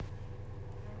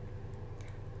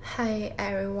Hi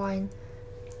everyone,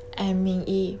 I'm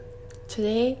Minyi.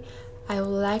 Today, I would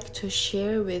like to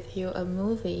share with you a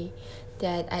movie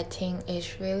that I think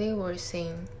is really worth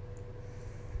seeing.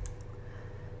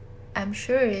 I'm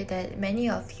sure that many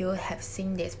of you have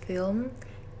seen this film,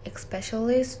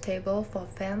 especially suitable for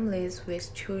families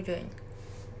with children.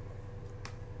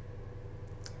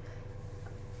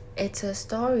 It's a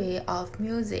story of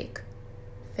music,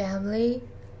 family,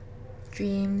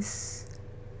 dreams,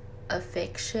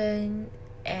 affection,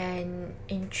 and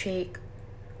intrigue.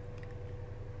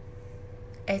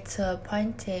 It's a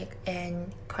poetic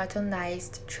and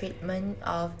cartoonized treatment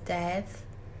of death,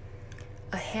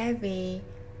 a heavy,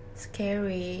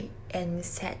 scary, and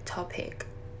sad topic.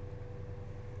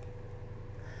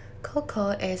 Coco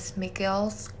is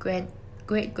Miguel's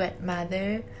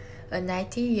great-grandmother, a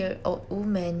 90-year-old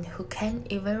woman who can't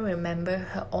even remember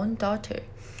her own daughter,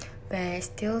 but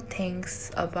still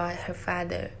thinks about her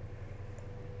father.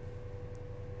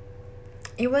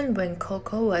 Even when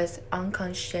Coco was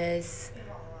unconscious,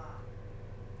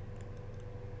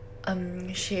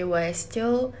 she was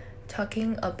still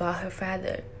talking about her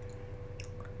father.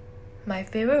 My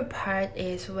favorite part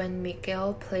is when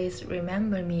Miguel plays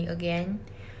Remember Me Again.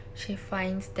 She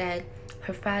finds that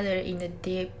her father in the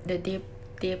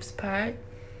deepest part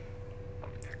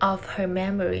of her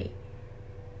memory,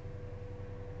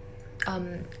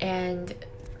 and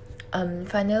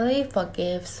finally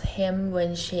forgives him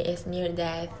when she is near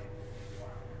death.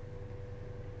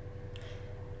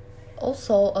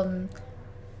 Also,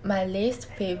 my least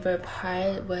favorite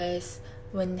part was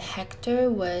when Hector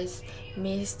was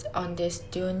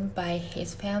misunderstood by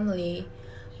his family,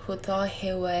 who thought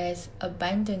he was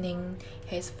abandoning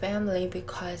his family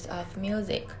because of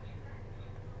music.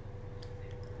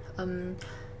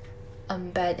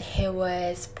 But he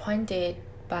was pointed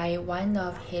by one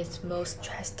of his most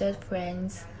trusted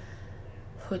friends,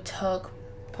 who took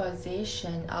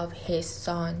possession of his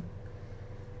son.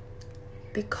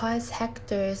 Because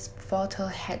Hector's photo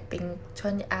had been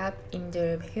turned up in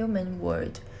the human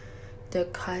world, the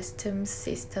customs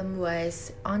system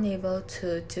was unable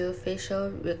to do facial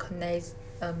recognition,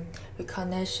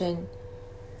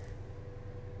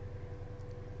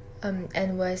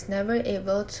 and was never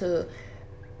able to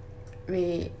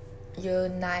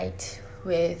reunite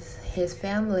with his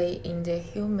family in the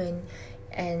human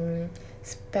and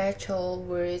spiritual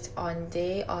world on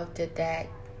Day of the Dead.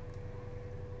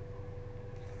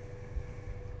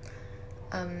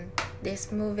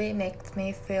 This movie makes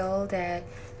me feel that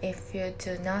if you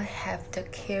do not have the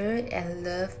care and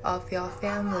love of your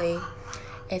family,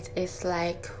 it is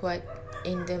like what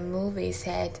in the movie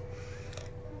said,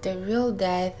 the real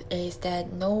death is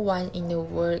that no one in the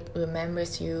world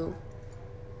remembers you.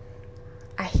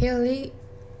 I highly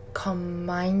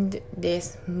commend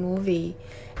this movie,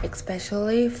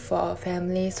 especially for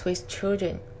families with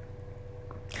children.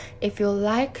 If you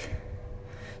like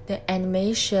the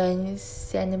animation,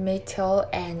 sentimental,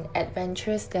 and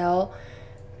adventure style,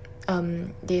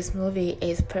 this movie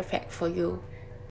is perfect for you.